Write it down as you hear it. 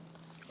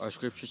Our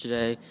scripture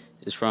today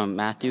is from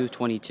Matthew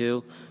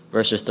 22,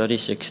 verses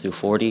 36 through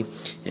 40.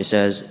 It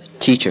says,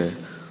 "Teacher,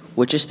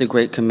 which is the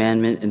great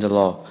commandment in the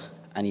law?"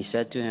 And he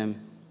said to him,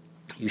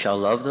 "You shall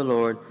love the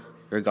Lord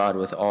your God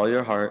with all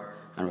your heart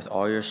and with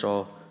all your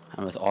soul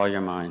and with all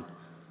your mind.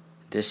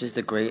 This is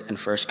the great and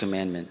first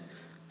commandment,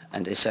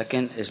 and a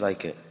second is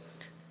like it.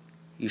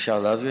 You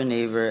shall love your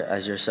neighbor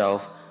as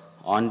yourself.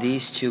 On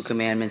these two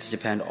commandments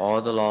depend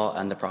all the law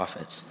and the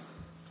prophets."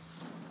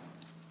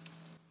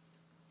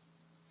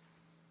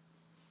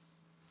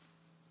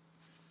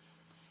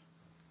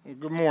 Well,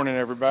 good morning,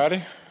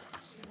 everybody.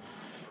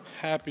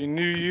 Happy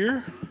New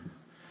Year.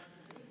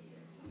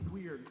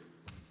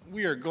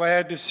 We are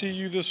glad to see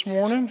you this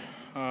morning.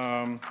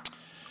 I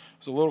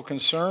was a little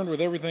concerned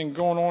with everything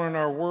going on in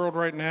our world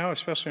right now,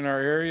 especially in our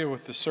area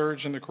with the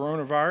surge in the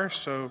coronavirus.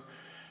 So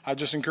I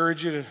just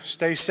encourage you to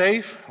stay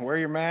safe, wear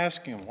your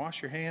mask, and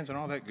wash your hands and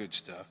all that good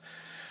stuff.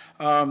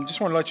 Just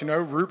want to let you know,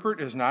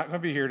 Rupert is not going to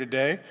be here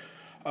today.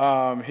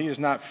 He is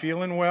not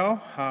feeling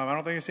well. I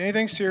don't think it's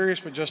anything serious,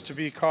 but just to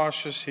be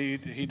cautious,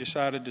 he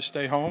decided to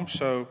stay home.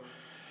 So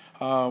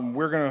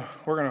we're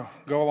gonna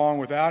go along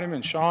without him.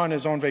 And Sean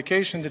is on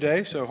vacation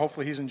today, so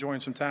hopefully he's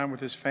enjoying some time with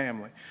his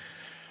family.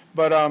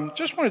 But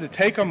just wanted to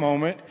take a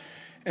moment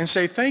and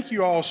say thank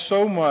you all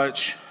so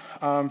much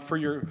for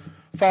your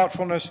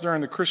thoughtfulness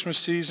during the Christmas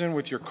season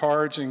with your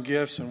cards and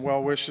gifts and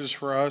well wishes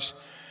for us.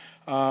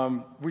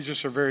 We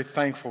just are very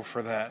thankful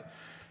for that.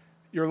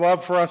 Your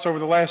love for us over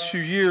the last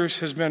few years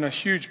has been a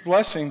huge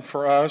blessing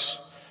for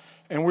us,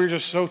 and we're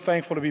just so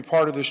thankful to be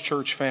part of this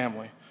church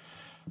family.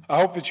 I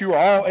hope that you are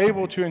all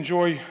able to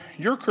enjoy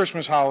your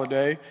Christmas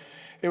holiday.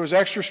 It was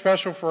extra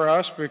special for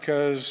us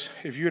because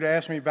if you'd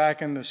asked me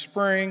back in the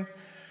spring,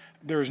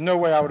 there's no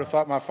way I would have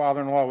thought my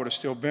father-in-law would have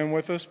still been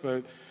with us,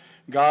 but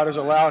God has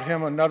allowed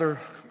him another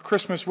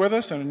Christmas with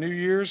us and a New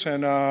Year's,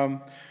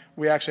 and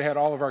we actually had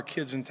all of our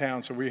kids in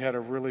town, so we had a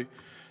really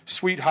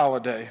sweet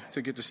holiday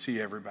to get to see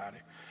everybody.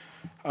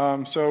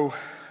 So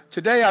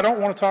today I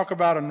don't want to talk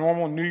about a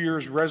normal New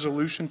Year's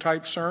resolution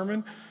type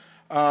sermon.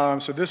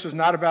 So this is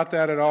not about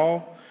that at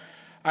all.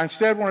 I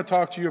instead want to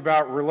talk to you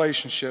about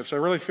relationships. I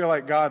really feel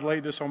like God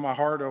laid this on my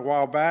heart a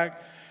while back,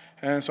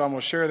 and so I'm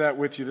going to share that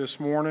with you this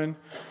morning.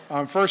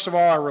 First of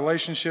all, our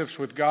relationships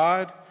with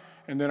God,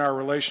 and then our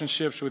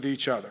relationships with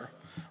each other.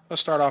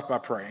 Let's start off by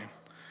praying.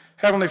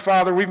 Heavenly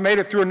Father, we've made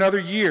it through another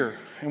year,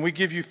 and we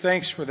give you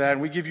thanks for that,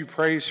 and we give you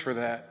praise for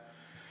that.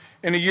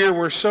 In a year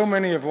where so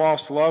many have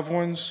lost loved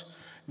ones,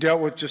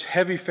 dealt with just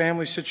heavy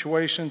family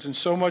situations, and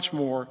so much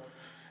more,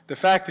 the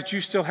fact that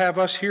you still have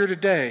us here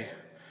today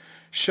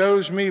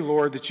shows me,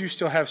 Lord, that you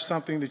still have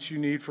something that you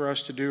need for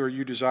us to do or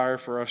you desire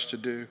for us to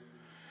do.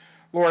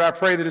 Lord, I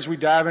pray that as we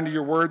dive into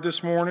your word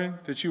this morning,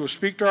 that you will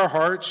speak to our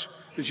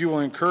hearts, that you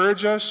will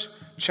encourage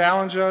us,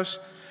 challenge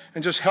us,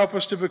 and just help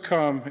us to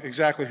become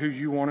exactly who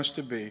you want us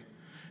to be.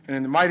 And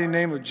in the mighty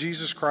name of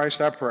Jesus Christ,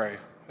 I pray.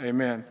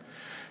 Amen.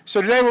 So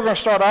today we're going to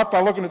start off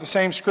by looking at the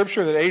same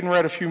scripture that Aiden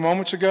read a few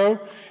moments ago.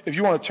 If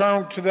you want to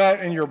turn to that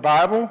in your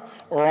Bible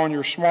or on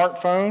your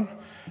smartphone,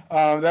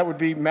 that would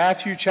be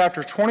Matthew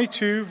chapter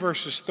 22,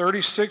 verses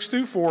 36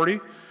 through 40.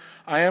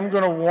 I am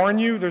going to warn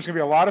you, there's going to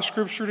be a lot of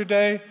scripture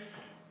today.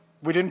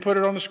 We didn't put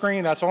it on the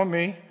screen. That's on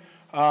me.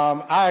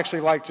 I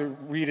actually like to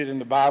read it in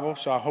the Bible,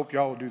 so I hope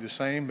y'all will do the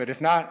same. But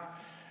if not,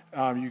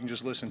 you can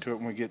just listen to it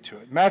when we get to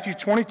it. Matthew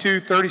 22,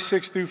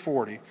 36 through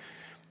 40.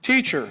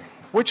 "Teacher,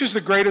 which is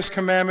the greatest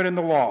commandment in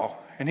the law?"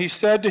 And he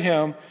said to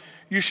him,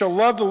 "You shall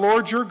love the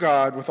Lord your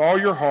God with all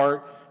your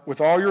heart,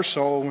 with all your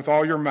soul, and with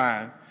all your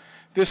mind.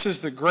 This is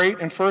the great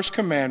and first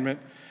commandment,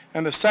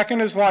 and the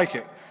second is like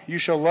it. You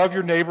shall love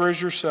your neighbor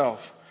as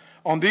yourself.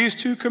 On these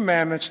two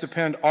commandments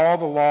depend all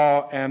the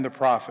law and the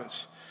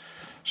prophets."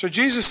 So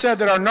Jesus said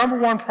that our number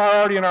one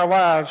priority in our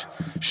lives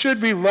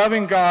should be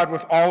loving God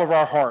with all of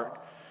our heart,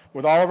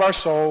 with all of our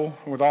soul,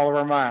 and with all of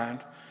our mind.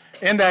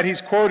 In that, he's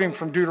quoting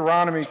from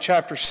Deuteronomy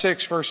chapter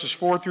 6, verses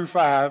 4 through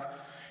 5.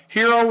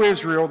 "Hear, O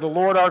Israel, the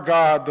Lord our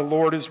God, the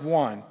Lord is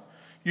one.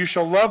 You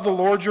shall love the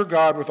Lord your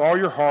God with all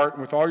your heart,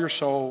 and with all your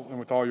soul, and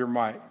with all your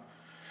might."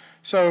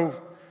 So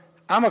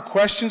I'm a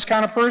questions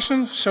kind of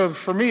person. So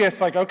for me,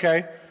 it's like,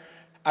 okay,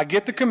 I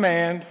get the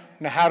command.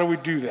 Now, how do we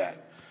do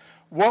that?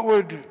 What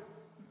would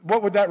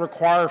that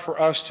require for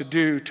us to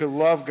do to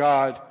love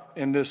God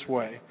in this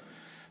way?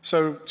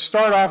 So to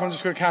start off, I'm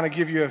just going to kind of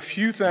give you a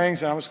few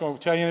things, and I'm just going to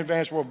tell you in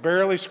advance, we'll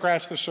barely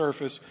scratch the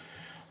surface,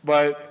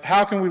 but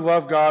how can we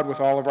love God with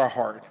all of our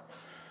heart?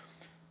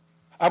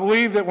 I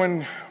believe that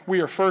when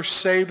we are first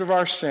saved of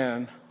our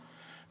sin,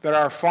 that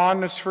our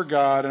fondness for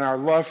God and our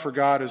love for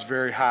God is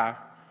very high.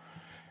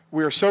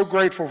 We are so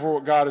grateful for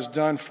what God has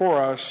done for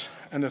us,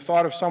 and the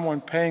thought of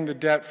someone paying the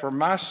debt for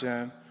my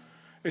sin,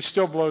 it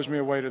still blows me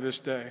away to this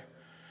day.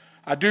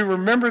 I do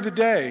remember the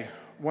day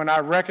when I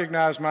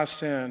recognized my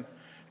sin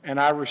and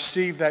I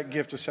received that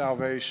gift of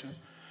salvation.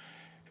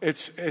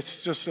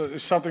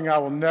 It's something I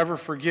will never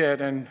forget.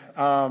 And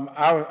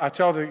I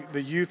tell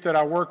the youth that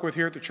I work with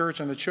here at the church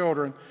and the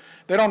children,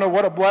 they don't know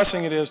what a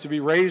blessing it is to be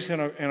raised in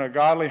a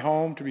godly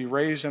home, to be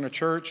raised in a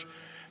church,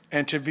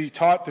 and to be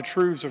taught the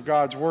truths of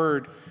God's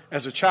word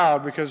as a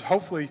child, because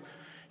hopefully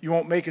you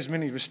won't make as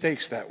many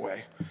mistakes that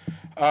way.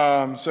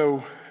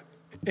 So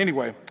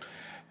anyway,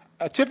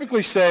 I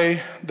typically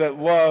say that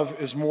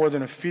love is more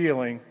than a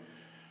feeling.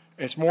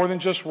 It's more than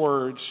just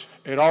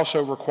words. It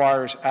also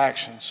requires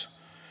actions.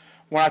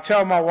 When I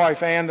tell my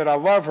wife, Ann, that I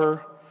love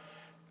her,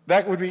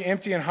 that would be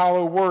empty and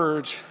hollow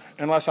words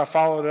unless I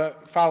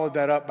followed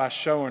that up by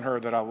showing her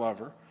that I love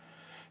her.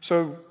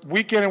 So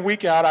week in and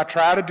week out, I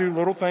try to do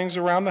little things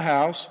around the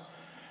house.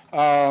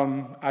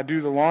 I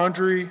do the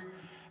laundry.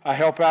 I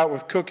help out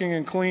with cooking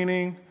and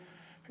cleaning.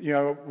 You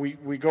know,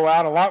 we go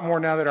out a lot more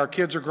now that our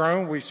kids are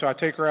grown. So I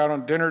take her out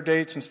on dinner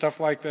dates and stuff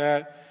like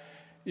that.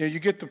 You know, you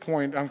get the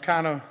point. I'm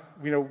kind of,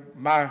 you know,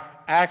 my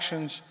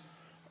actions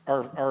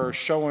are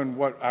showing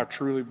what I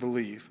truly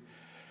believe.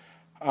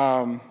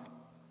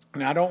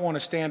 And I don't want to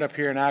stand up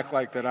here and act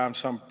like that I'm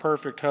some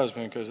perfect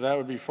husband, because that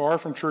would be far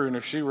from true. And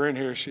if she were in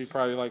here, she'd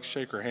probably like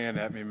shake her hand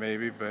at me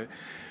maybe. But,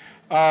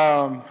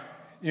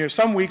 you know,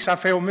 some weeks I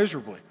fail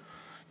miserably.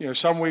 You know,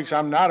 some weeks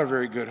I'm not a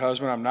very good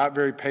husband. I'm not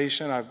very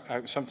patient.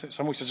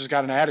 Some weeks I just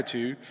got an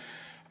attitude.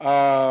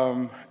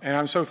 And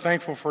I'm so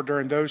thankful for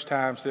during those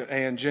times that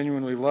Ann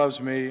genuinely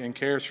loves me and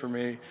cares for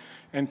me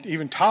and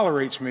even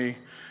tolerates me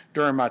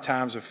during my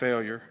times of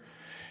failure.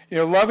 You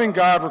know, loving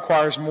God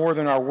requires more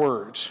than our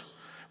words.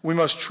 We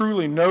must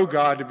truly know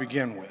God to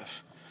begin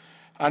with.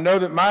 I know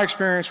that my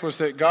experience was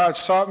that God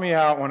sought me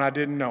out when I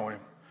didn't know him.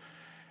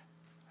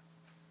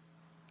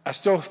 I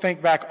still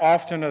think back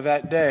often of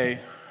that day.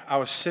 I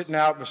was sitting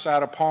out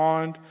beside a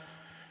pond,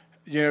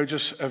 you know,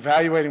 just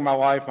evaluating my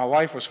life. My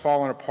life was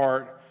falling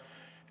apart.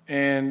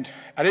 And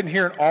I didn't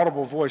hear an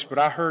audible voice, but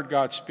I heard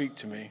God speak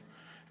to me.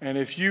 And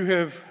if you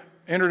have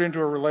entered into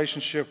a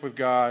relationship with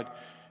God,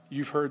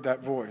 you've heard that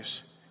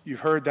voice.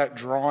 You've heard that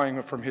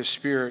drawing from his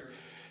spirit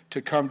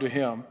to come to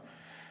him.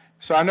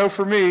 So I know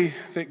for me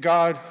that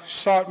God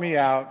sought me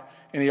out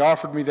and he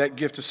offered me that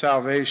gift of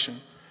salvation.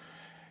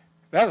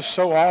 That was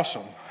so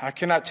awesome. I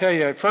cannot tell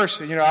you. At first,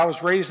 you know, I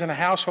was raised in a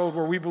household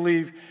where we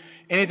believe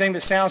anything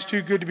that sounds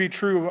too good to be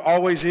true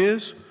always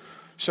is.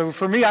 So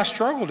for me, I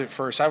struggled at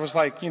first. I was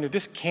like, you know,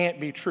 this can't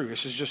be true.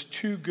 This is just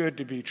too good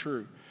to be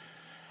true.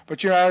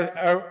 But, you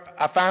know,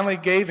 I finally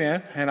gave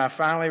in, and I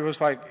finally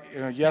was like, you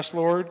know, yes,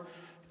 Lord,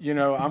 you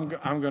know,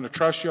 I'm going to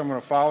trust you. I'm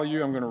going to follow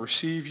you. I'm going to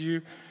receive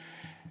you.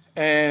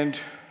 And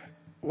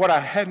what I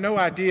had no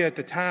idea at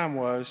the time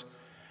was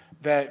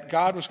that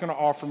God was going to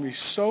offer me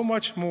so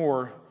much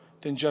more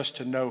than just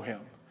to know him.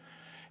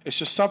 It's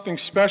just something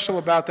special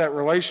about that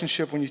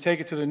relationship when you take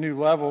it to the new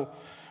level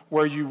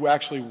where you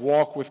actually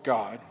walk with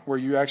God, where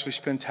you actually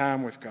spend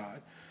time with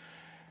God.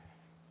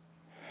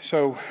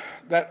 So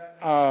that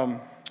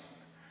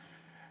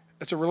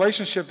it's a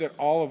relationship that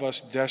all of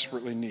us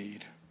desperately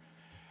need.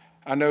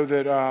 I know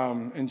that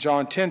in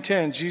John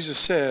 10:10, Jesus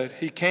said,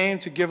 he came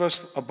to give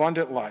us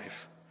abundant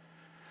life.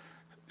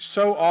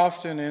 So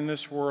often in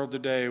this world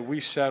today, we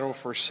settle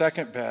for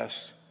second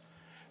best,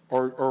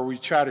 or we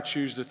try to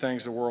choose the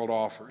things the world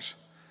offers.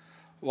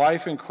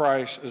 Life in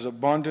Christ is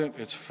abundant,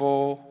 it's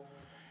full,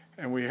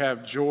 and we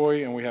have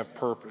joy and we have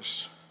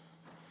purpose.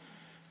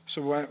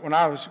 So when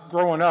I was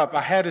growing up,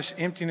 I had this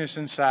emptiness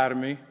inside of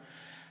me.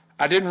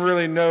 I didn't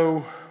really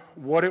know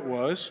what it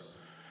was,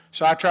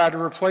 so I tried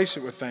to replace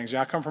it with things.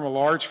 I come from a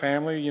large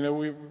family. You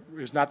know, it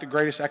was not the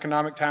greatest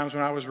economic times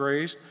when I was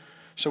raised,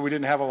 so we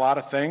didn't have a lot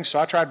of things. So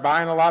I tried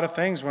buying a lot of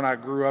things when I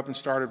grew up and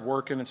started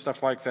working and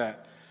stuff like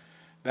that.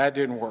 That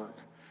didn't work.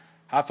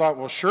 I thought,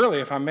 well, surely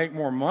if I make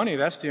more money,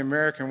 that's the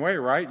American way,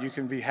 right? You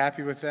can be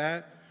happy with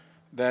that.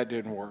 That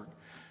didn't work.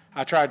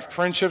 I tried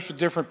friendships with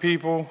different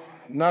people.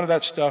 None of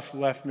that stuff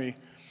left me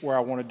where I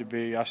wanted to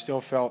be. I still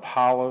felt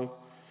hollow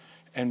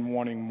and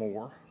wanting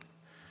more.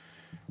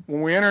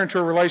 When we enter into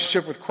a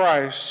relationship with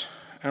Christ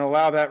and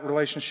allow that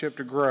relationship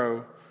to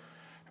grow,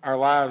 our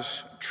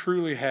lives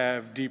truly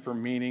have deeper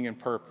meaning and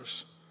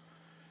purpose.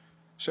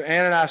 So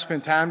Ann and I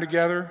spend time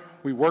together.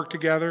 We work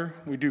together.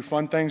 We do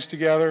fun things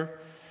together.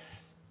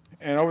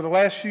 And over the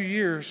last few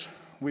years,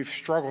 we've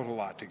struggled a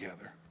lot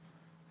together.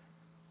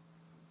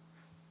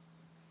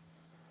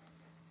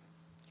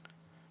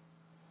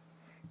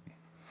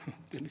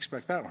 Didn't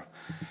expect that one.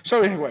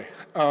 So anyway,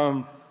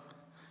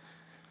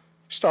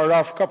 started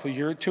off a couple of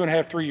years,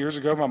 2.5, 3 years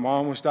ago, my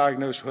mom was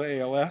diagnosed with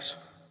ALS.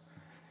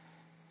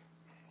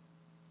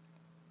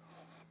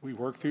 We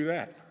worked through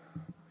that.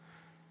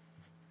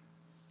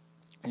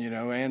 You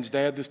know, Ann's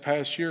dad this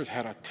past year has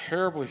had a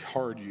terribly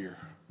hard year.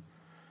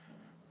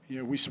 You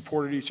know, we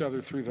supported each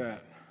other through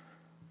that.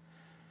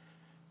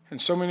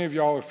 And so many of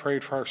y'all have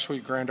prayed for our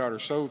sweet granddaughter,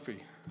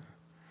 Sophie.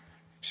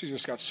 She's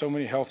just got so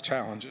many health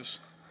challenges.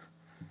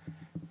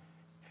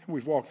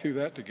 We've walked through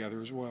that together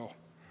as well.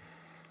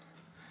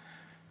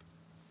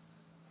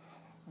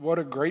 What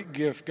a great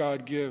gift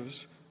God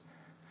gives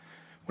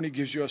when he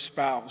gives you a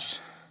spouse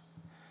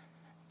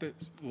that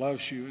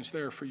loves you and is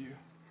there for you.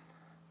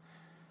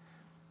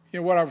 You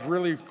know, what I've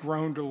really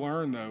grown to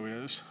learn, though,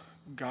 is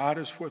God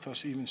is with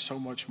us even so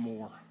much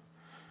more.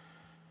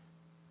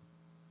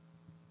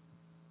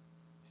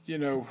 You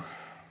know,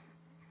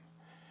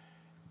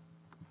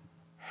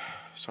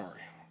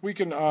 Sorry. We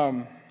can,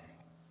 I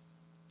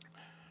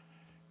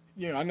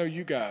know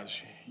you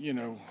guys,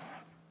 when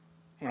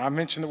I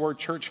mention the word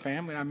church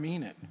family, I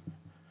mean it.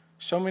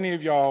 So many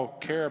of y'all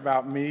care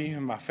about me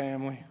and my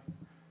family.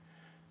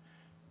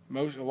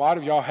 A lot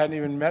of y'all hadn't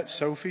even met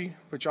Sophie,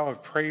 but y'all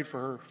have prayed for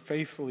her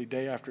faithfully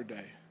day after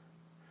day.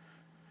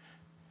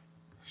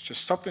 It's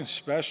just something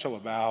special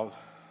about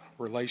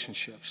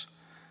relationships.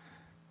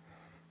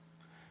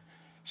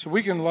 So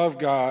we can love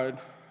God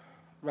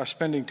by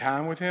spending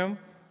time with him,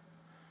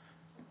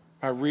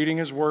 by reading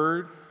his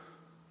word.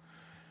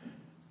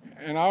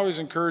 And I always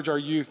encourage our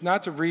youth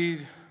not to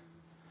read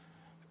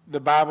the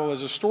Bible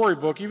as a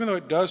storybook, even though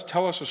it does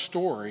tell us a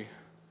story,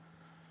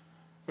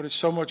 but it's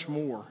so much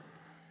more.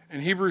 In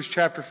Hebrews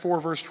chapter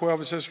 4, verse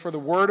 12, it says, "For the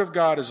word of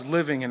God is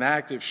living and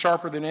active,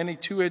 sharper than any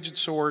two-edged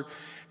sword,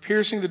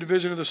 piercing the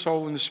division of the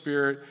soul and the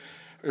spirit,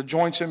 the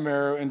joints and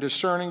marrow, and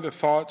discerning the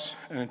thoughts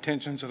and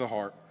intentions of the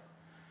heart."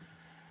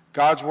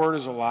 God's word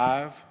is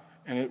alive,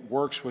 and it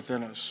works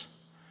within us.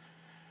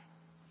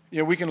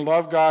 We can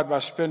love God by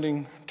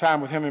spending time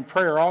with him in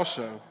prayer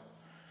also.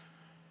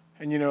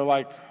 And, we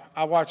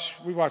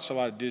watched a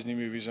lot of Disney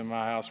movies in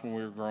my house when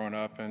we were growing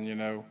up,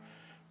 and,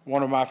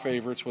 one of my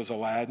favorites was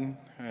Aladdin.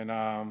 And,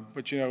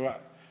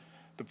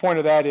 the point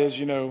of that is,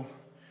 you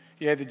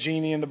had the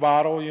genie in the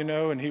bottle,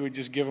 and he would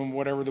just give him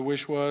whatever the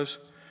wish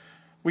was.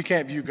 We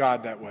can't view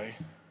God that way.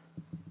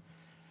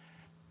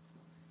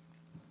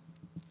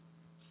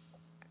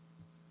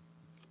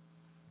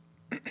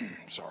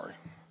 Sorry.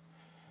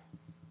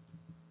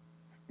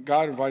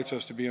 God invites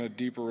us to be in a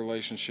deeper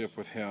relationship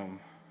with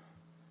him.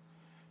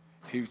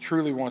 He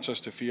truly wants us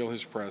to feel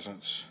his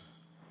presence.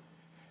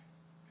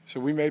 So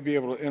we may be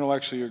able to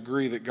intellectually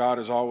agree that God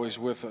is always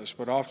with us,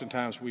 but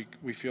oftentimes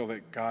we feel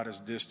that God is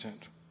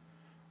distant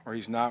or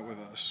he's not with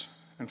us.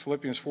 In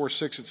Philippians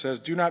 4:6 it says,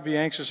 "Do not be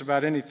anxious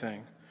about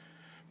anything,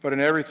 but in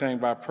everything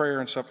by prayer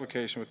and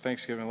supplication with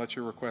thanksgiving, let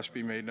your requests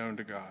be made known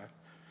to God."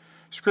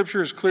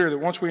 Scripture is clear that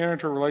once we enter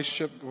into a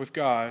relationship with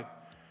God,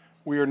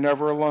 we are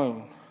never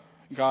alone.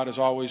 God is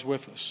always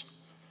with us.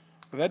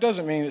 But that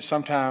doesn't mean that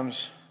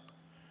sometimes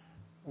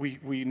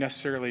we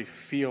necessarily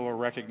feel or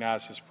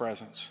recognize his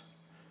presence.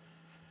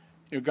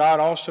 God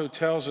also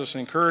tells us,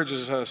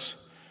 encourages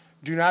us,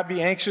 do not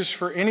be anxious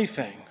for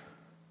anything.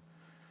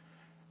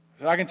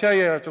 I can tell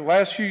you, after the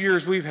last few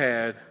years we've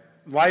had,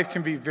 life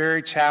can be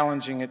very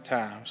challenging at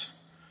times.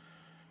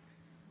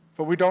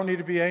 But we don't need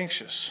to be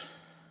anxious.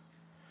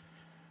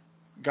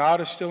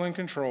 God is still in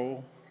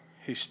control.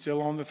 He's still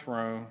on the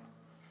throne.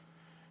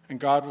 And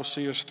God will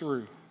see us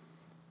through.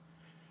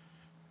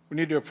 We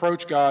need to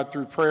approach God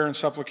through prayer and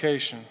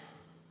supplication.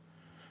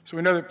 So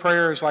we know that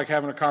prayer is like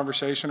having a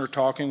conversation or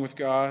talking with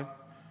God.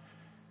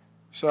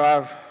 So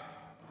I've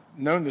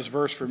known this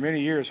verse for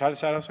many years. I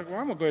was like, well,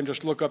 I'm going to go ahead and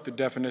just look up the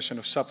definition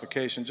of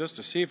supplication just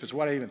to see if it's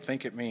what I even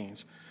think it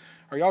means.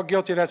 Are y'all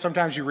guilty of that?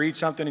 Sometimes you read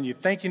something and you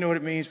think you know what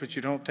it means, but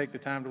you don't take the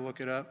time to look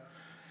it up.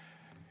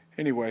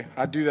 Anyway,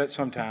 I do that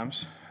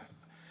sometimes.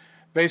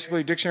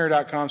 Basically,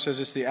 dictionary.com says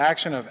it's the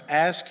action of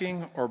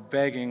asking or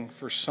begging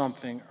for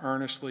something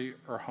earnestly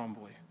or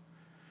humbly.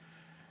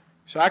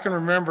 So I can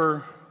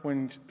remember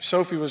when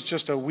Sophie was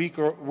just a week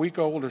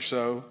old or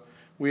so,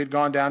 we had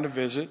gone down to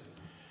visit.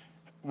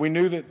 We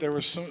knew that there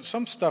was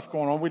some stuff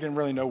going on. We didn't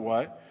really know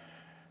what.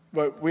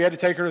 But we had to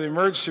take her to the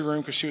emergency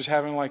room because she was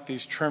having like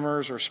these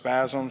tremors or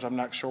spasms. I'm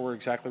not sure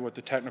exactly what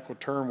the technical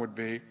term would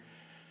be.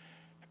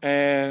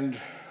 And,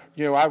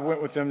 I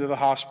went with them to the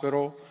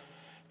hospital.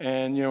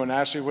 And, and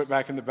Ashley went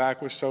back in the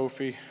back with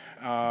Sophie.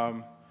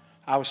 I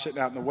was sitting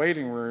out in the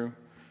waiting room.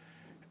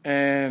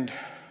 And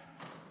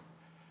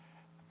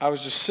I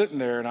was just sitting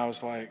there and I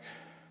was like,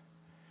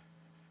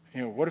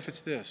 what if it's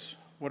this?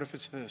 What if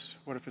it's this?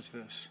 What if it's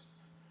this?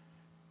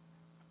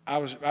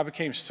 I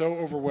became so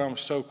overwhelmed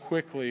so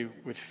quickly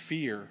with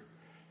fear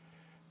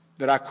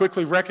that I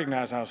quickly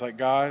recognized, and I was like,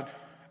 God,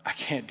 I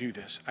can't do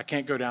this. I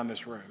can't go down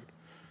this road.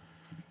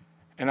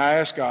 And I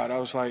asked God, I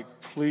was like,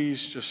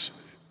 please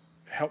just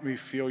help me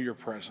feel your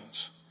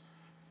presence.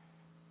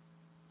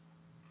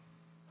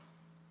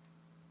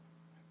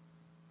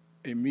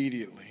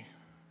 Immediately,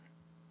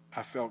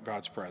 I felt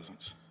God's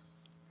presence.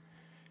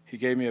 He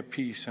gave me a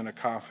peace and a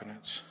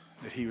confidence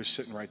that he was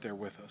sitting right there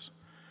with us.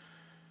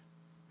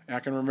 And I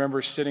can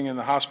remember sitting in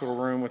the hospital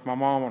room with my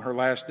mom on her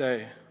last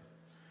day,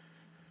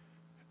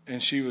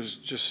 and she was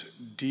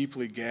just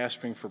deeply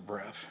gasping for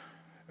breath.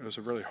 It was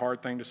a really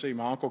hard thing to see.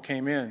 My uncle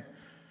came in,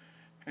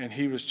 and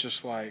he was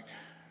just like,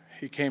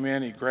 he came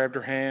in, he grabbed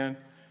her hand,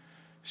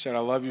 said, "I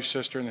love you,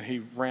 sister," and then he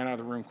ran out of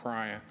the room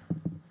crying.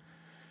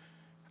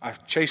 I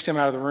chased him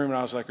out of the room, and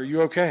I was like, "Are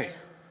you okay?"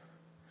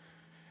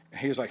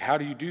 And he was like, "How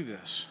do you do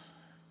this?"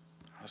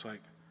 I was like,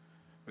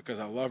 "Because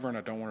I love her and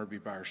I don't want her to be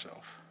by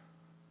herself."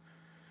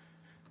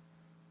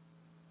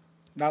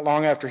 Not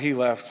long after he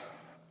left,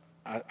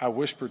 I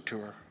whispered to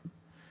her,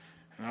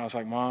 and I was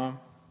like, "Mom,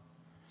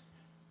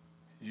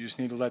 you just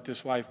need to let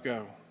this life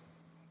go.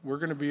 We're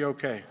going to be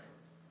okay."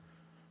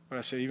 But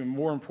I said, even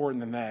more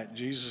important than that,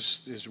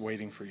 Jesus is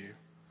waiting for you,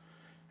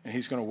 and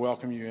he's going to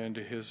welcome you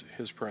into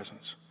his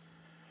presence.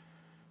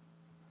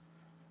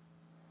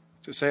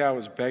 To say I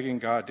was begging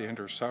God to end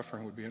her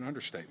suffering would be an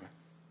understatement.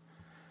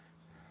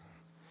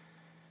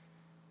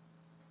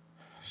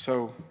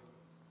 So,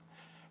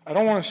 I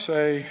don't want to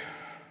say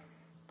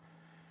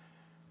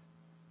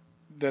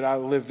that I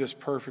live this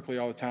perfectly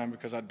all the time,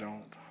 because I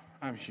don't.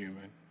 I'm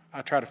human.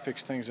 I try to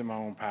fix things in my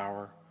own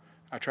power.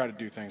 I try to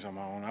do things on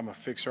my own. I'm a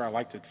fixer. I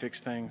like to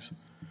fix things.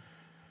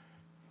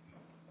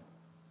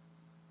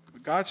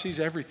 But God sees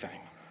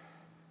everything.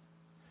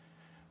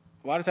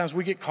 A lot of times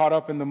we get caught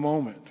up in the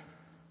moment.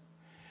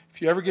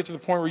 If you ever get to the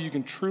point where you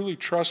can truly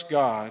trust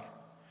God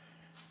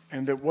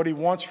and that what he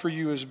wants for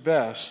you is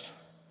best,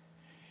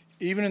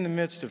 even in the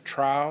midst of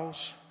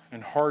trials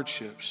and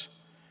hardships,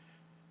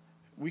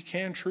 we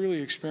can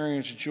truly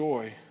experience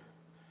joy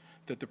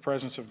that the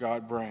presence of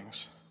God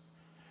brings.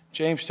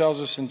 James tells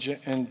us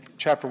in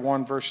chapter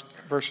 1,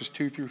 verses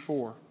 2 through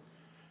 4,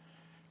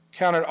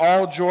 "Count it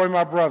all joy,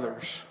 my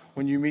brothers,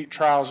 when you meet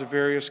trials of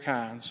various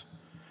kinds,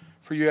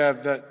 for you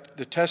have that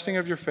the testing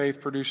of your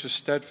faith produces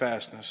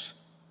steadfastness,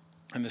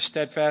 and the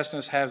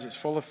steadfastness has its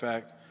full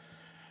effect,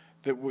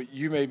 that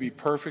you may be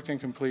perfect and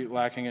complete,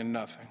 lacking in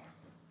nothing."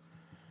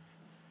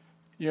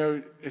 You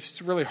know,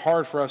 it's really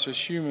hard for us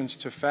as humans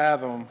to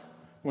fathom,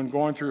 when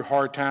going through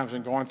hard times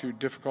and going through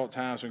difficult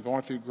times and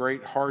going through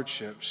great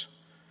hardships,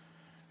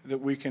 that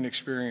we can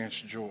experience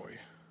joy.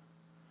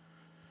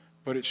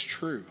 But it's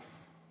true.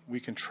 We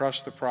can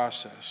trust the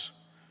process.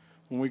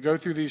 When we go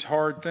through these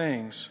hard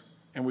things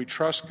and we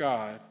trust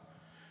God,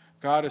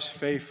 God is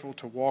faithful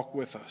to walk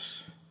with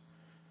us.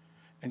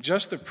 And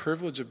just the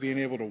privilege of being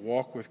able to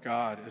walk with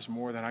God is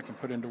more than I can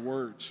put into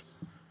words.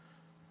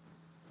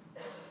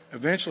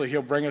 Eventually,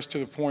 he'll bring us to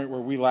the point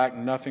where we lack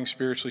nothing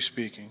spiritually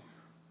speaking.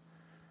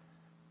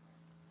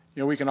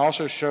 You know, we can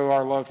also show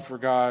our love for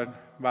God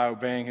by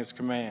obeying his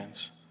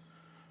commands,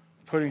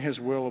 putting his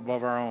will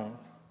above our own.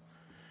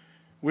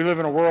 We live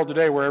in a world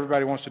today where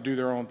everybody wants to do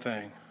their own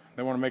thing.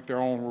 They want to make their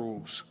own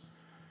rules.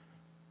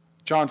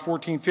 John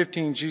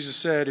 14:15, Jesus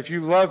said, "If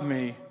you love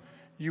me,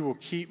 you will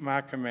keep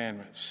my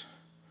commandments."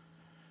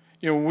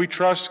 You know, when we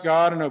trust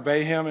God and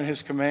obey him and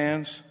his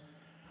commands,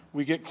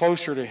 we get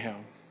closer to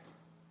him.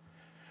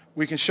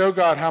 We can show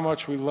God how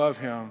much we love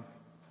him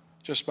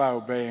just by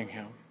obeying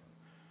him.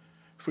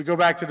 If we go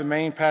back to the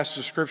main passage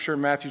of Scripture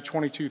in Matthew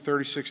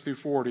 22:36 through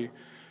 40,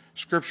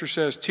 Scripture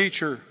says,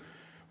 "Teacher,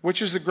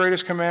 which is the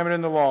greatest commandment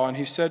in the law?" And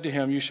he said to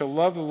him, "You shall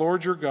love the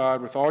Lord your God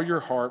with all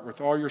your heart,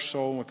 with all your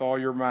soul, and with all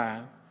your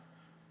mind.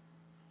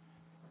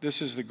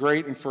 This is the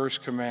great and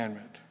first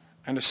commandment.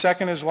 And the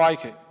second is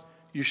like it.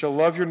 You shall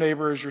love your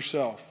neighbor as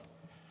yourself.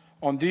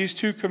 On these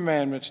two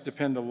commandments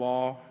depend the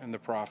law and the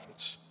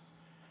prophets."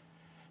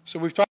 So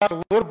we've talked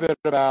a little bit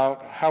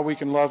about how we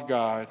can love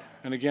God.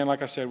 And again,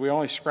 like I said, we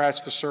only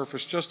scratched the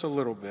surface just a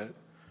little bit.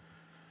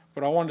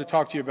 But I wanted to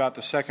talk to you about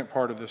the second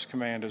part of this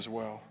command as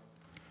well.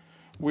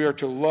 We are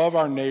to love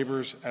our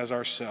neighbors as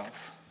ourselves.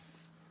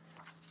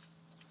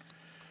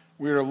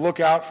 We are to look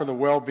out for the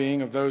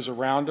well-being of those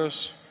around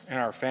us, in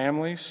our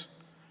families,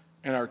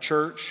 in our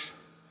church,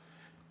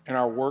 in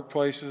our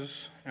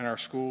workplaces, in our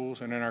schools,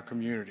 and in our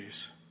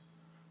communities.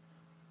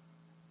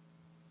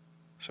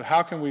 So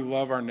how can we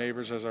love our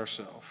neighbors as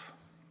ourselves?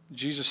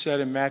 Jesus said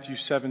in Matthew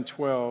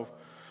 7:12,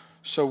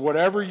 "So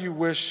whatever you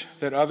wish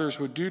that others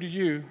would do to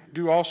you,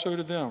 do also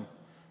to them,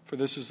 for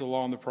this is the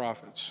law and the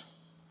prophets."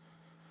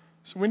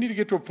 So we need to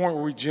get to a point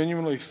where we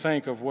genuinely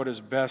think of what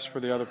is best for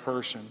the other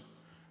person.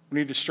 We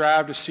need to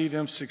strive to see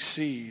them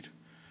succeed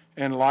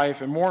in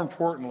life, and more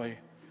importantly,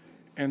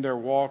 in their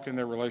walk and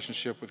their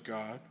relationship with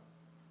God.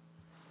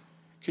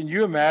 Can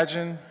you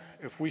imagine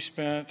if we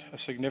spent a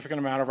significant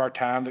amount of our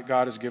time that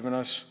God has given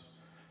us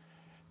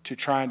to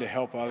trying to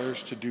help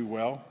others to do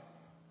well?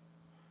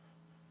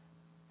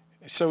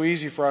 It's so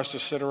easy for us to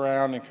sit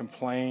around and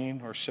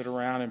complain or sit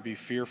around and be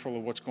fearful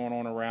of what's going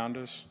on around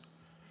us.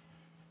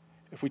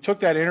 If we took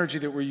that energy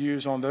that we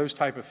use on those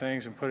type of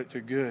things and put it to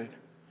good,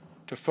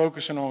 to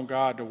focusing on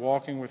God, to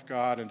walking with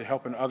God, and to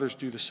helping others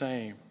do the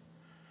same,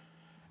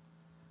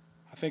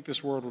 I think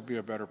this world would be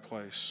a better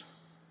place.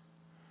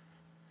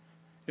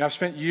 I've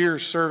spent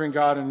years serving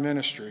God in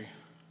ministry,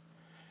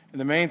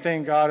 and the main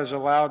thing God has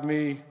allowed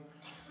me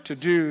to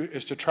do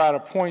is to try to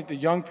point the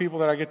young people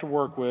that I get to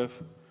work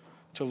with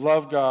to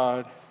love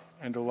God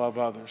and to love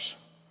others.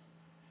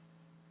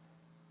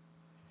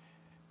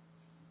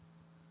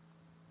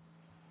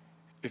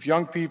 If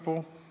young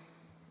people,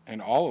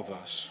 and all of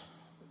us,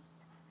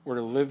 were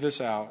to live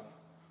this out,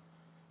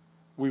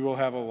 we will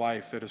have a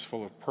life that is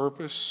full of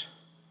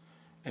purpose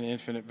and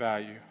infinite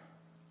value.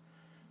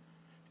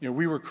 You know,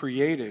 we were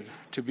created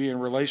to be in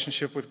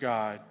relationship with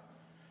God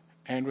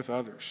and with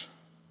others.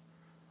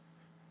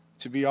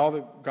 To be all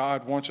that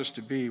God wants us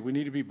to be, we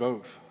need to be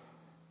both.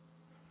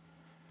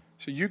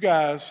 So you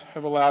guys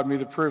have allowed me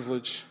the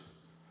privilege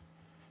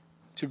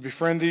to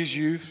befriend these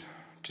youth,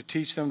 to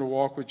teach them to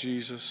walk with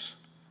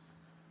Jesus,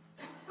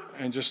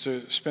 and just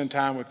to spend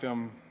time with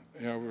them,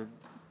 you know, over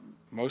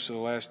most of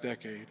the last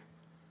decade.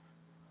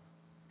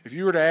 If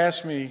you were to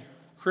ask me,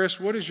 Chris,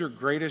 what is your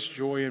greatest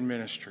joy in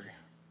ministry?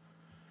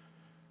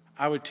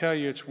 I would tell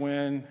you it's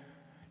when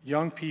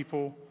young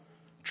people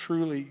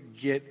truly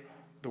get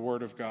the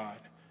Word of God,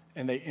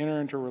 and they enter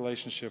into a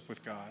relationship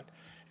with God,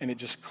 and it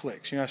just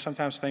clicks.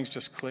 Sometimes things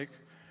just click.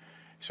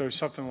 So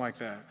something like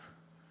that.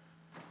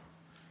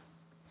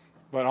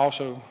 But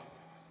also,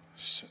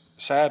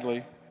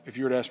 sadly, if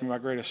you were to ask me, my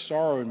greatest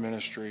sorrow in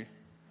ministry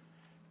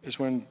is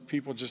when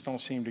people just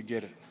don't seem to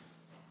get it,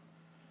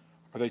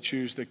 or they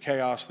choose the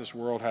chaos this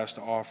world has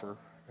to offer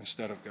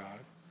instead of God.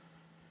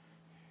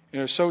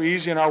 It's so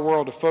easy in our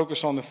world to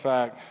focus on the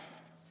fact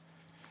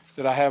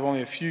that I have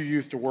only a few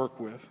youth to work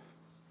with.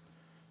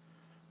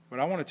 But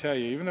I want to tell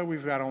you, even though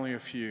we've got only a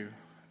few,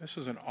 this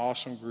is an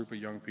awesome group of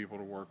young people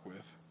to work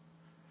with.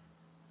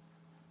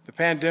 The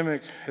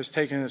pandemic has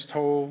taken its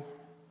toll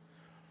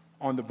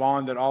on the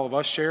bond that all of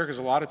us share, because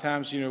a lot of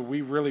times,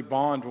 we really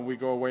bond when we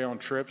go away on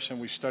trips and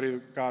we study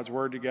God's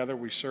Word together,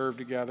 we serve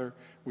together,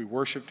 we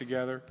worship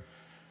together.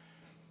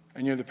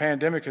 And, the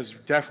pandemic has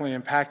definitely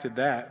impacted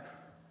that.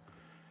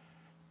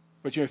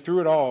 But, through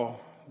it all,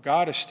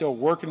 God is still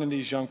working in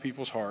these young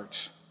people's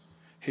hearts.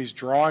 He's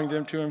drawing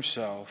them to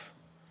Himself,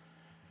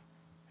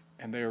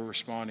 and they are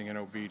responding in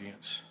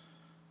obedience.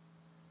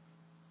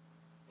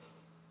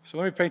 So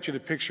let me paint you the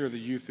picture of the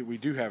youth that we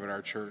do have at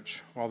our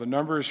church. While the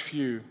number is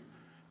few,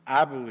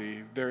 I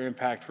believe their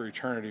impact for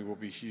eternity will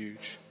be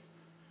huge.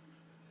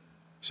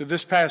 So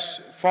this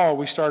past fall,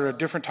 we started a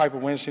different type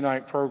of Wednesday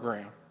night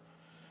program.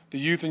 The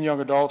youth and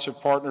young adults have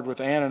partnered with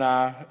Ann and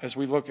I as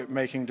we look at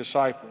making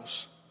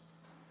disciples.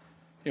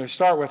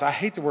 Start with, I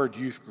hate the word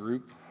youth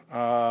group.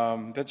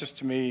 That just,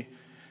 to me,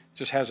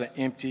 just has an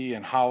empty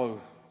and hollow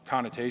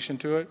connotation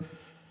to it.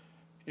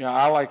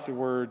 I like the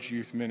word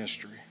youth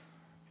ministry,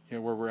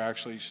 where we're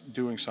actually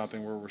doing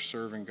something, where we're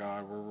serving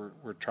God, where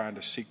we're trying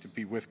to seek to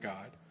be with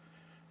God.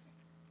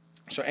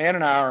 So Ann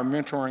and I are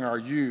mentoring our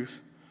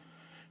youth,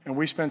 and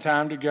we spend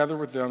time together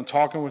with them,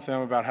 talking with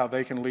them about how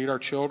they can lead our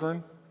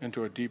children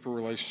into a deeper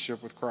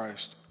relationship with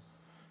Christ.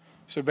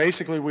 So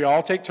basically, we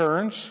all take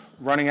turns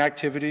running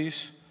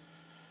activities,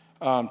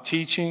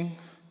 teaching.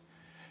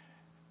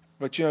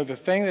 But the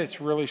thing that's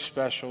really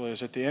special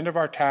is at the end of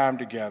our time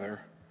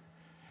together,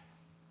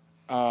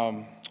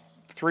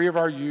 3 of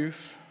our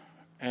youth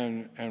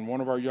and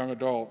 1 of our young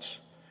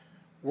adults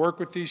work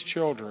with these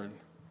children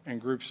in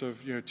groups of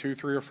 2,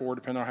 3, or 4,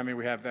 depending on how many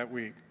we have that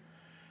week.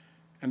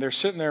 And they're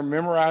sitting there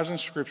memorizing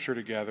scripture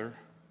together,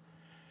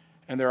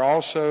 and they're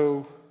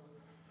also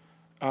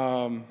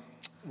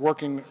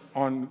working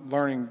on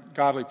learning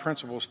godly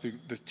principles through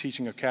the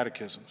teaching of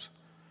catechisms.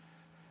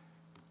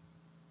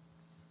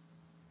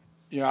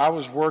 I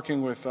was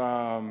working with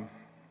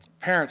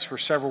parents for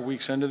several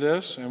weeks into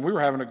this, and we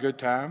were having a good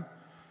time.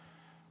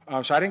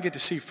 So I didn't get to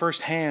see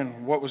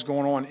firsthand what was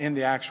going on in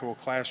the actual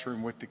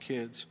classroom with the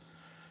kids.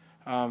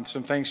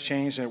 Some things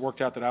changed, and it worked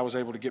out that I was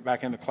able to get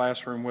back in the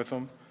classroom with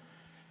them.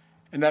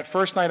 And that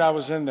first night I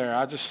was in there,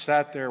 I just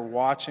sat there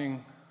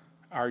watching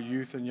our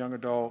youth and young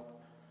adult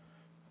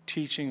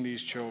teaching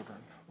these children,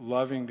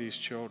 loving these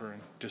children,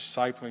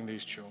 discipling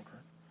these children.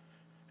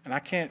 And I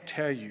can't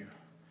tell you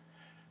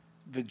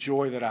the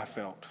joy that I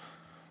felt,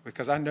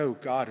 because I know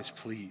God is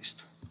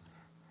pleased.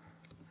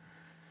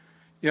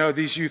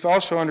 These youth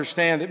also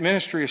understand that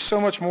ministry is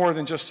so much more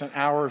than just an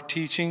hour of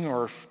teaching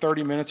or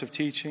 30 minutes of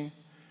teaching.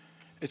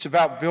 It's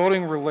about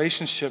building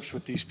relationships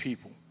with these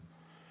people.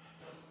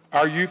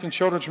 Our youth and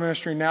children's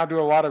ministry now do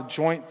a lot of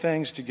joint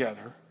things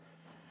together,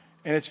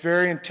 and it's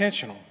very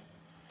intentional.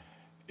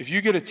 If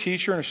you get a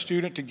teacher and a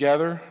student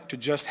together to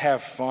just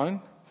have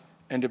fun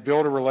and to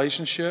build a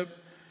relationship,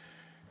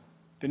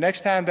 the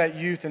next time that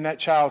youth and that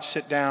child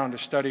sit down to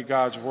study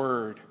God's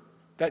Word,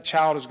 that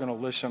child is going to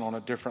listen on a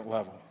different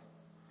level.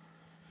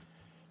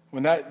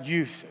 When that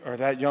youth or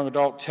that young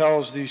adult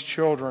tells these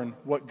children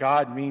what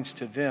God means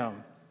to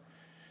them,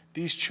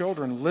 these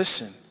children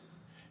listen,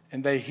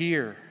 and they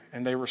hear,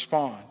 and they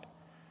respond.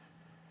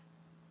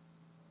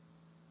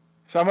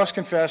 So I must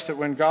confess that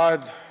when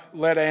God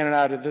led Ann and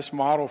I to this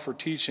model for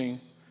teaching,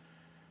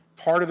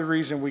 part of the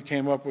reason we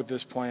came up with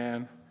this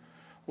plan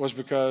was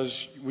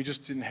because we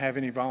just didn't have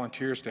any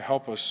volunteers to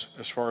help us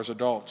as far as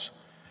adults.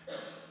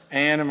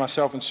 Ann and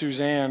myself and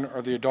Suzanne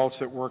are the adults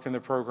that work in the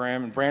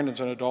program, and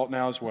Brandon's an adult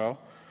now as well.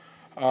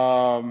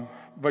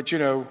 But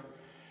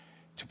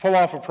to pull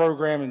off a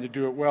program and to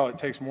do it well, it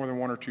takes more than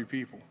 1 or 2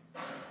 people.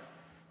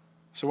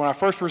 So when I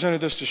first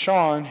presented this to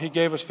Sean, he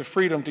gave us the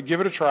freedom to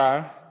give it a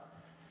try.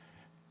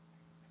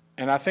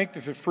 And I think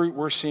that the fruit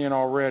we're seeing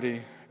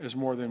already is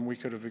more than we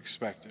could have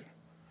expected.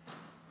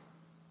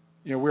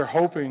 We're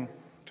hoping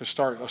to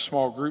start a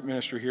small group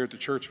ministry here at the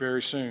church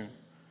very soon.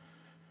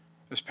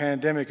 This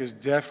pandemic is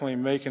definitely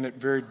making it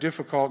very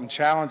difficult and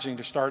challenging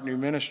to start new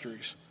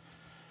ministries.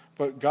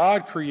 But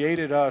God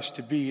created us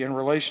to be in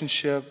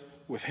relationship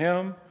with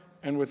Him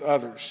and with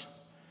others.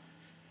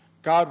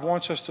 God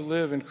wants us to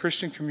live in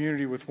Christian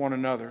community with one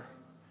another.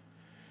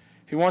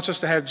 He wants us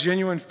to have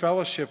genuine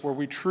fellowship where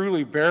we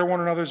truly bear one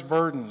another's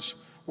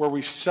burdens, where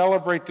we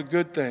celebrate the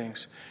good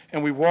things,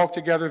 and we walk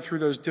together through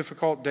those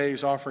difficult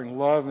days, offering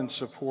love and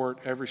support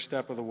every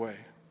step of the way.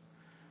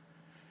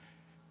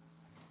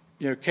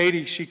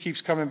 Katie, she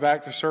keeps coming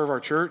back to serve our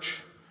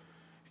church.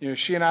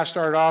 She and I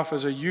started off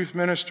as a youth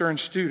minister and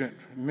student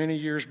many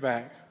years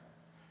back.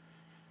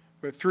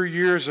 But through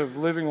years of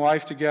living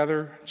life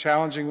together,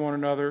 challenging one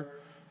another,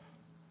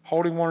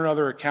 holding one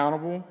another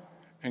accountable,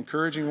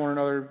 encouraging one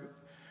another,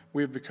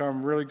 we have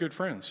become really good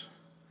friends.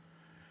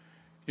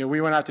 We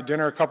went out to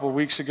dinner a couple of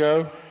weeks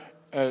ago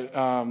at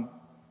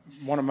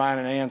one of mine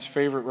and Ann's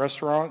favorite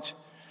restaurants,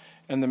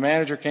 and the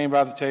manager came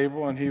by the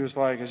table and he was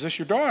like, "Is this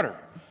your daughter?"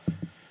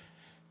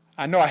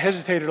 I know I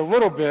hesitated a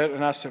little bit,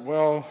 and I said,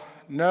 "Well,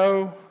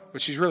 no,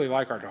 but she's really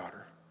like our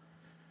daughter.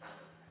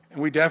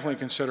 And we definitely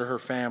consider her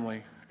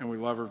family, and we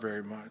love her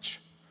very much."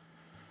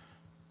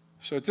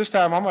 So at this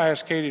time, I'm going to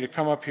ask Katie to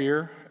come up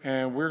here,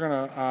 and we're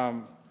going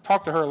to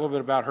talk to her a little bit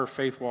about her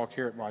faith walk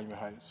here at Monument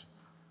Heights.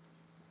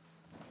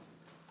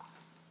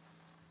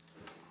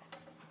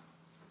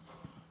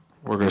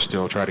 We're going to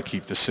still try to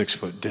keep the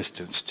 6-foot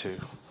distance, too.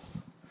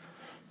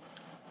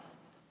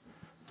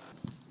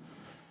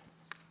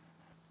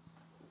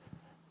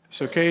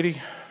 So, Katie,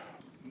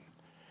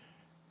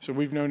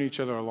 we've known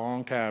each other a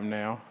long time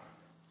now,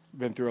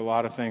 been through a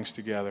lot of things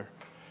together.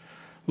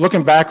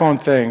 Looking back on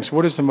things,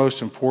 what is the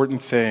most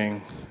important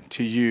thing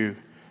to you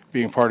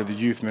being part of the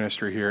youth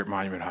ministry here at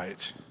Monument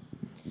Heights?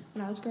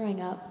 When I was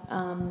growing up,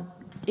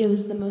 it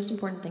was the most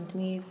important thing to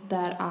me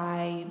that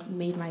I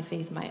made my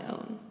faith my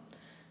own.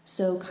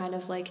 So kind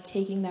of like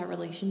taking that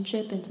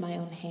relationship into my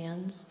own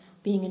hands,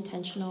 being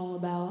intentional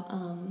about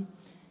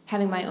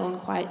having my own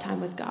quiet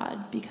time with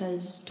God,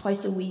 because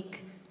twice a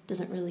week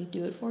doesn't really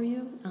do it for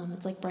you.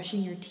 It's like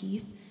brushing your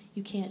teeth.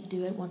 You can't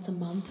do it once a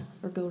month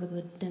or go to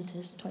the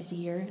dentist twice a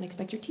year and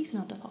expect your teeth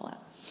not to fall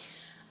out.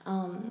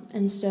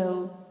 And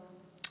so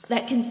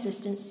that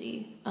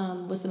consistency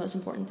was the most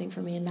important thing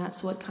for me, and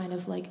that's what kind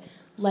of like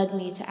led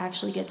me to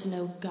actually get to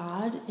know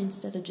God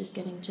instead of just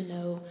getting to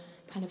know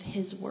kind of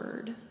His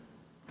Word.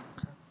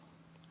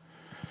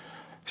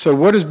 So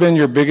what has been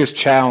your biggest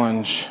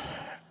challenge,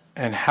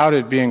 and how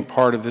did being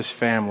part of this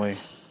family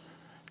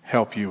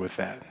help you with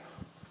that?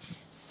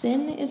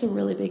 Sin is a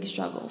really big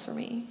struggle for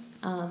me.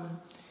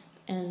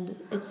 And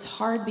it's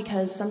hard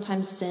because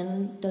sometimes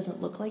sin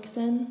doesn't look like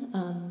sin.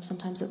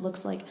 Sometimes it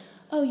looks like,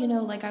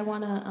 like I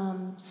want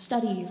to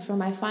study for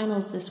my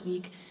finals this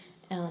week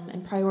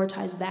and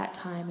prioritize that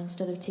time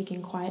instead of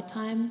taking quiet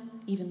time,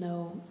 even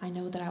though I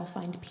know that I'll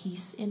find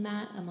peace in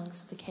that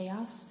amongst the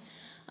chaos.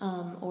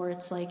 Or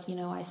it's like,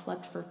 I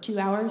slept for 2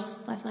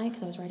 hours last night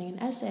because I was writing an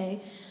essay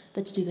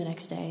that's due the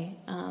next day.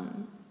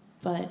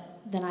 But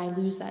then I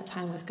lose that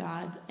time with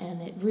God,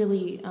 and it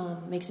really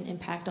makes an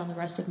impact on the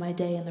rest of my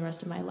day and the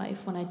rest of my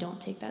life when I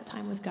don't take that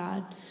time with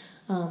God.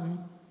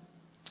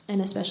 And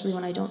especially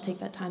when I don't take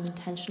that time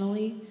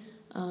intentionally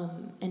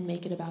and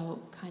make it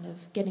about kind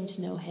of getting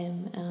to know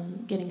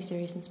Him, getting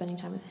serious and spending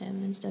time with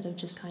Him instead of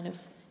just kind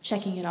of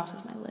checking it off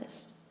of my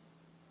list.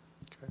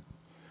 Okay.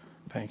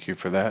 Thank you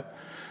for that.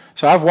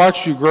 So I've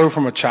watched you grow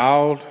from a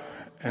child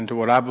into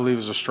what I believe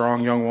is a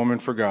strong young woman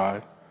for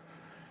God.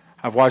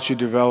 I've watched you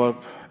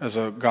develop as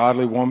a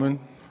godly woman,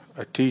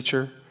 a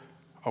teacher,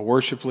 a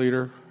worship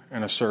leader,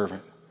 and a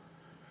servant.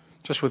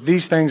 Just with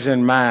these things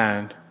in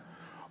mind,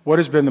 what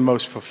has been the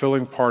most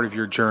fulfilling part of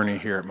your journey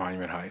here at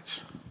Monument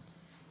Heights?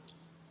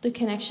 The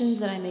connections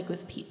that I make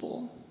with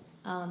people.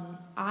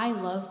 I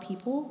love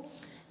people,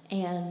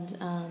 and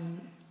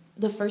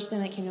the first thing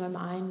that came to my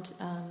mind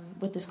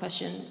with this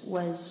question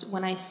was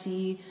when I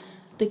see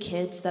the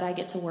kids that I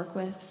get to work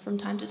with from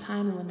time to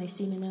time, and when they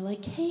see me and they're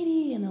like,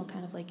 "Katie," and they'll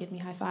kind of like give me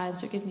high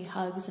fives or give me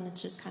hugs, and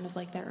it's just kind of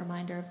like that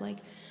reminder of like,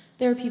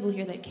 there are people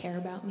here that care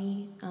about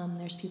me.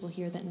 There's people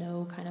here that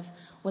know kind of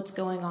what's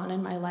going on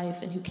in my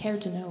life and who care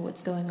to know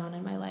what's going on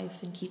in my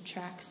life and keep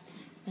tracks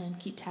and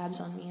keep tabs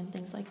on me and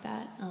things like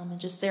that. And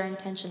just their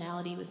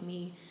intentionality with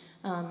me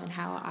and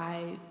how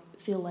I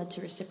feel led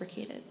to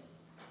reciprocate it.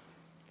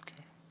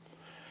 Okay.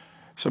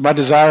 So my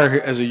desire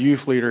as a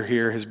youth leader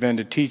here has been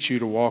to teach you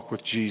to walk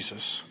with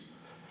Jesus.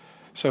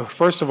 So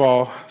first of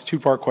all, it's a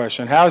two-part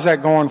question. How is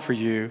that going for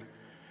you?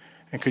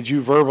 And could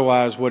you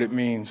verbalize what it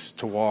means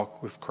to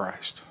walk with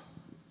Christ?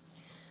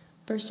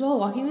 First of all,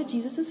 walking with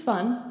Jesus is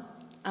fun.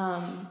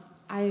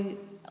 I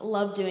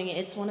love doing it.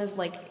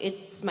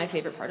 It's my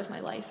favorite part of my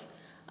life.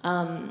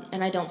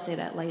 And I don't say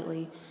that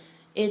lightly.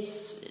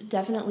 It's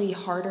definitely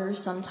harder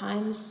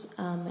sometimes,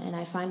 and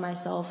I find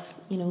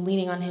myself,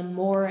 leaning on Him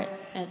more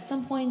at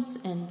some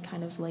points and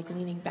kind of like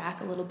leaning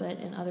back a little bit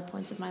in other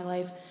points of my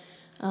life.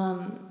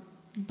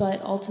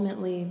 But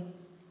ultimately,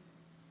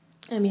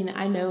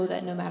 I know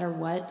that no matter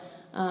what,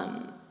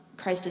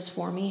 Christ is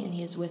for me and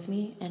He is with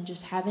me, and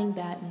just having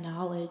that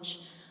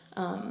knowledge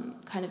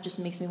kind of just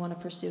makes me want to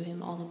pursue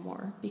Him all the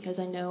more, because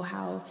I know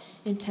how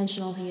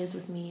intentional He is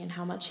with me and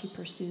how much He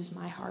pursues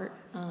my heart,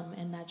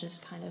 and that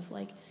just kind of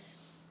like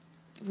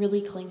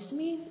really clings to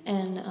me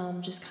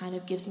and just kind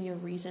of gives me a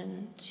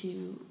reason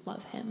to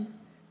love Him.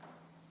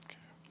 Okay.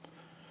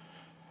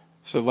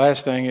 So the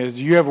last thing is,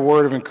 do you have a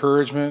word of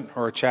encouragement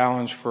or a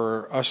challenge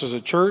for us as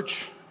a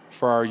church,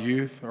 for our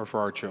youth, or for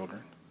our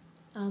children?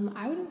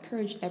 I would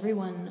encourage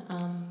everyone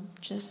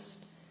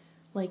just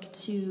like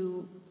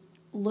to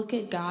look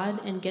at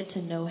God and get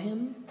to know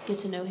him, get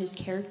to know his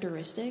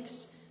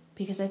characteristics,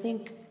 because I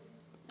think,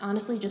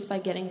 honestly, just by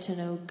getting to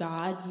know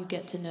God, you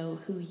get to know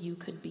who you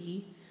could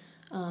be,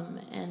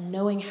 and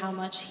knowing how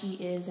much he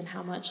is and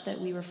how much that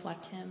we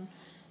reflect him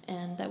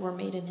and that we're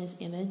made in his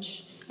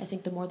image. I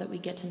think the more that we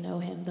get to know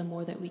him, the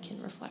more that we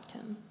can reflect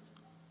him.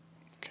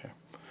 Okay.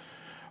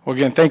 Well,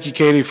 again, thank you,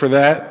 Katie, for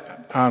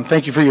that.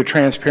 Thank you for your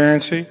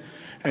transparency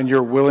and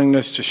your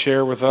willingness to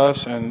share with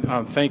us, and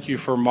thank you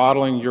for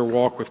modeling your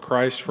walk with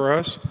Christ for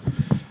us.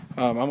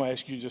 I'm going to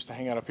ask you just to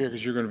hang out up here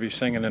because you're going to be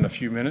singing in a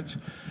few minutes.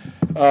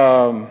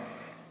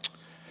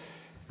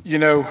 You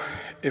know,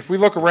 if we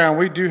look around,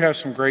 we do have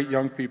some great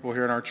young people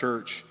here in our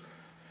church.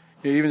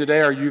 Even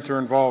today, our youth are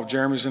involved.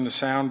 Jeremy's in the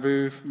sound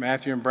booth.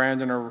 Matthew and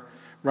Brandon are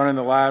running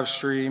the live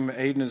stream.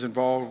 Aiden is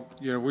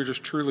involved. You know, we're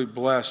just truly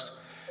blessed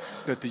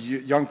that the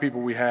young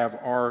people we have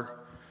are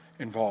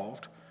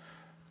involved.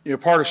 You know,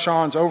 part of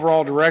Sean's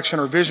overall direction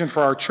or vision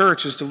for our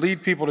church is to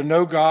lead people to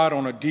know God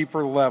on a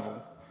deeper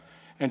level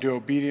and to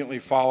obediently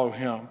follow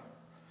him.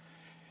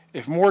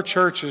 If more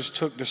churches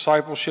took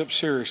discipleship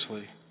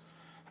seriously,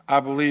 I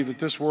believe that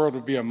this world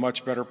would be a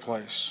much better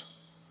place.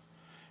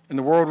 In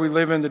the world we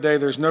live in today,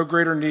 there's no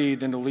greater need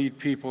than to lead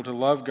people to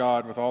love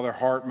God with all their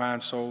heart,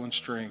 mind, soul, and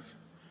strength,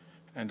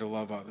 and to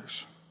love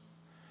others.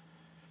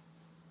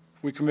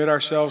 We commit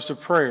ourselves to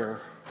prayer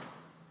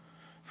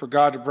for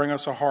God to bring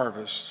us a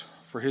harvest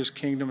for his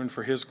kingdom and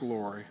for his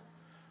glory.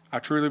 I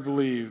truly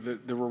believe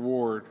that the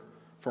reward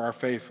for our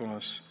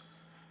faithfulness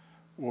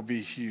will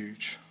be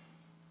huge.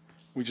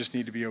 We just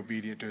need to be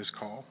obedient to his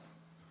call.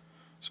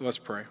 So let's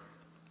pray.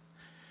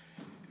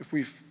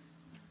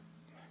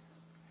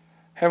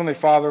 Heavenly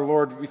Father,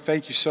 Lord, we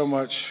thank you so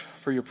much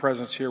for your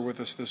presence here with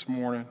us this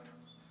morning.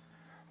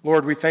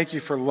 Lord, we thank you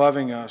for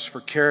loving us,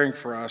 for caring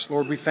for us.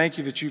 Lord, we thank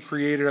you that you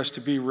created us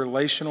to be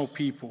relational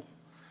people.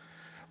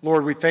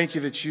 Lord, we thank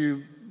you that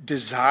you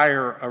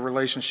desire a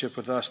relationship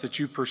with us, that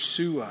you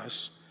pursue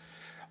us.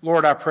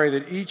 Lord, I pray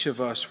that each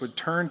of us would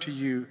turn to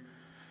you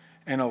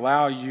and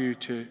allow you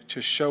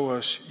to show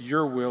us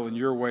your will and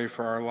your way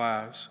for our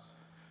lives.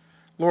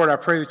 Lord, I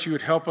pray that you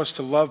would help us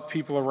to love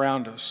people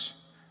around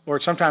us.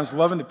 Lord, sometimes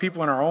loving the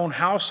people in our own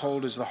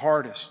household is the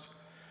hardest.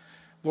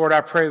 Lord, I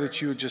pray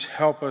that you would just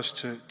help us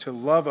to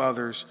love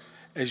others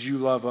as you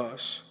love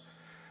us.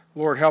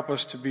 Lord, help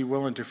us to be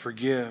willing to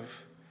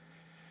forgive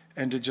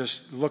and to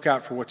just look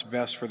out for what's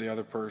best for the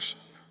other person.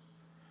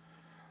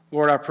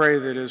 Lord, I pray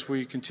that as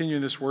we continue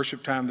this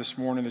worship time this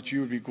morning, that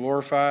you would be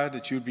glorified,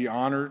 that you would be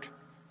honored,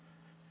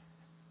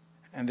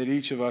 and that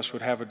each of us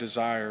would have a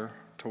desire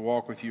to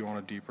walk with you on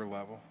a deeper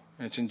level.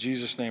 And it's in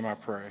Jesus' name I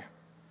pray.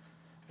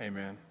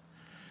 Amen.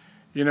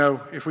 You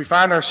know, if we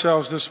find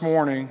ourselves this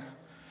morning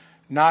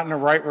not in a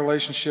right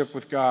relationship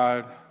with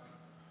God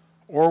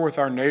or with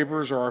our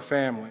neighbors or our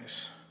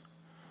families,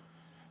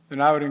 then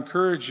I would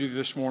encourage you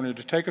this morning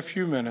to take a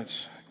few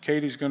minutes.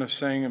 Katie's going to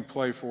sing and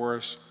play for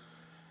us,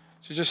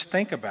 to just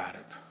think about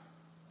it,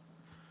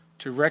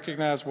 to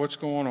recognize what's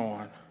going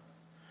on,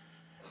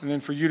 and then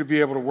for you to be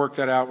able to work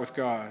that out with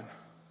God.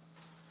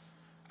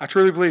 I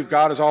truly believe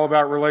God is all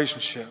about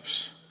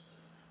relationships.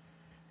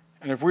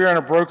 And if we are in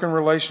a broken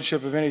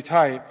relationship of any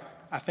type,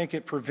 I think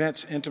it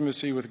prevents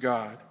intimacy with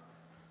God.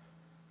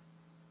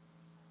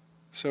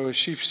 So as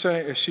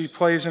she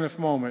plays in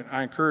a moment,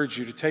 I encourage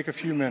you to take a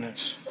few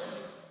minutes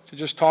to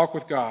just talk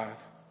with God.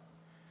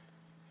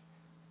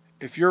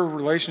 If your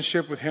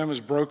relationship with him is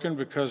broken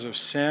because of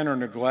sin or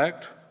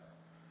neglect,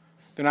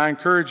 then I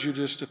encourage you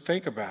just to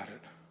think about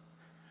it.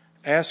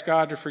 Ask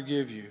God to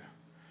forgive you.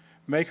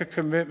 Make a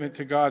commitment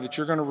to God that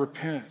you're going to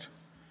repent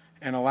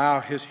and allow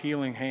his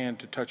healing hand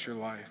to touch your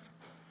life.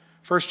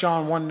 1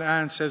 John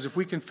 1:9 says, if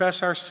we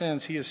confess our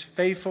sins, he is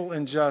faithful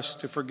and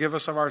just to forgive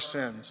us of our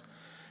sins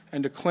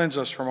and to cleanse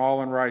us from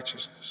all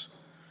unrighteousness.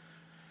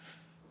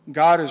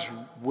 God is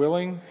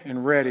willing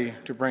and ready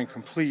to bring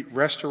complete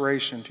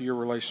restoration to your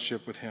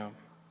relationship with him.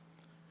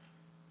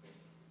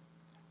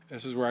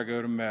 This is where I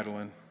go to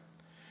Madeline.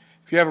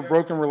 If you have a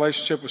broken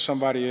relationship with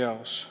somebody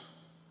else,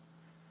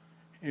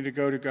 you need to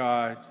go to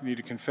God. You need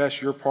to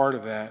confess your part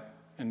of that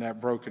and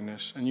that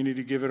brokenness, and you need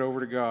to give it over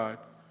to God.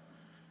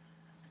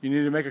 You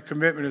need to make a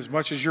commitment as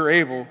much as you're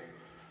able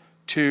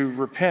to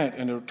repent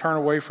and to turn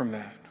away from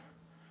that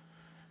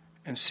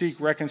and seek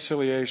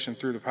reconciliation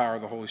through the power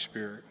of the Holy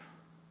Spirit.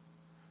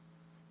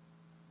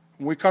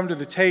 When we come to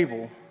the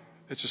table,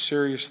 it's a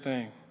serious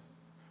thing.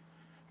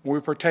 When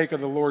we partake of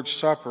the Lord's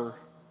Supper,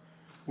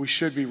 we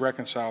should be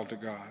reconciled to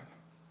God.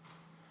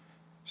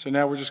 So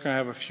now we're just going to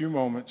have a few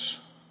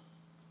moments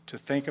to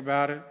think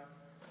about it,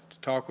 to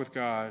talk with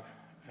God,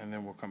 and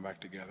then we'll come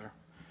back together.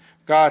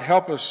 God,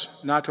 help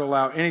us not to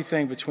allow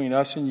anything between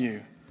us and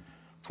you.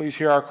 Please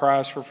hear our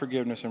cries for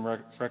forgiveness and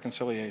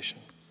reconciliation.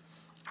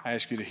 I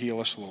ask you to heal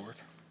us, Lord.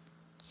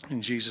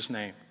 In Jesus'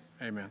 name,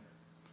 amen.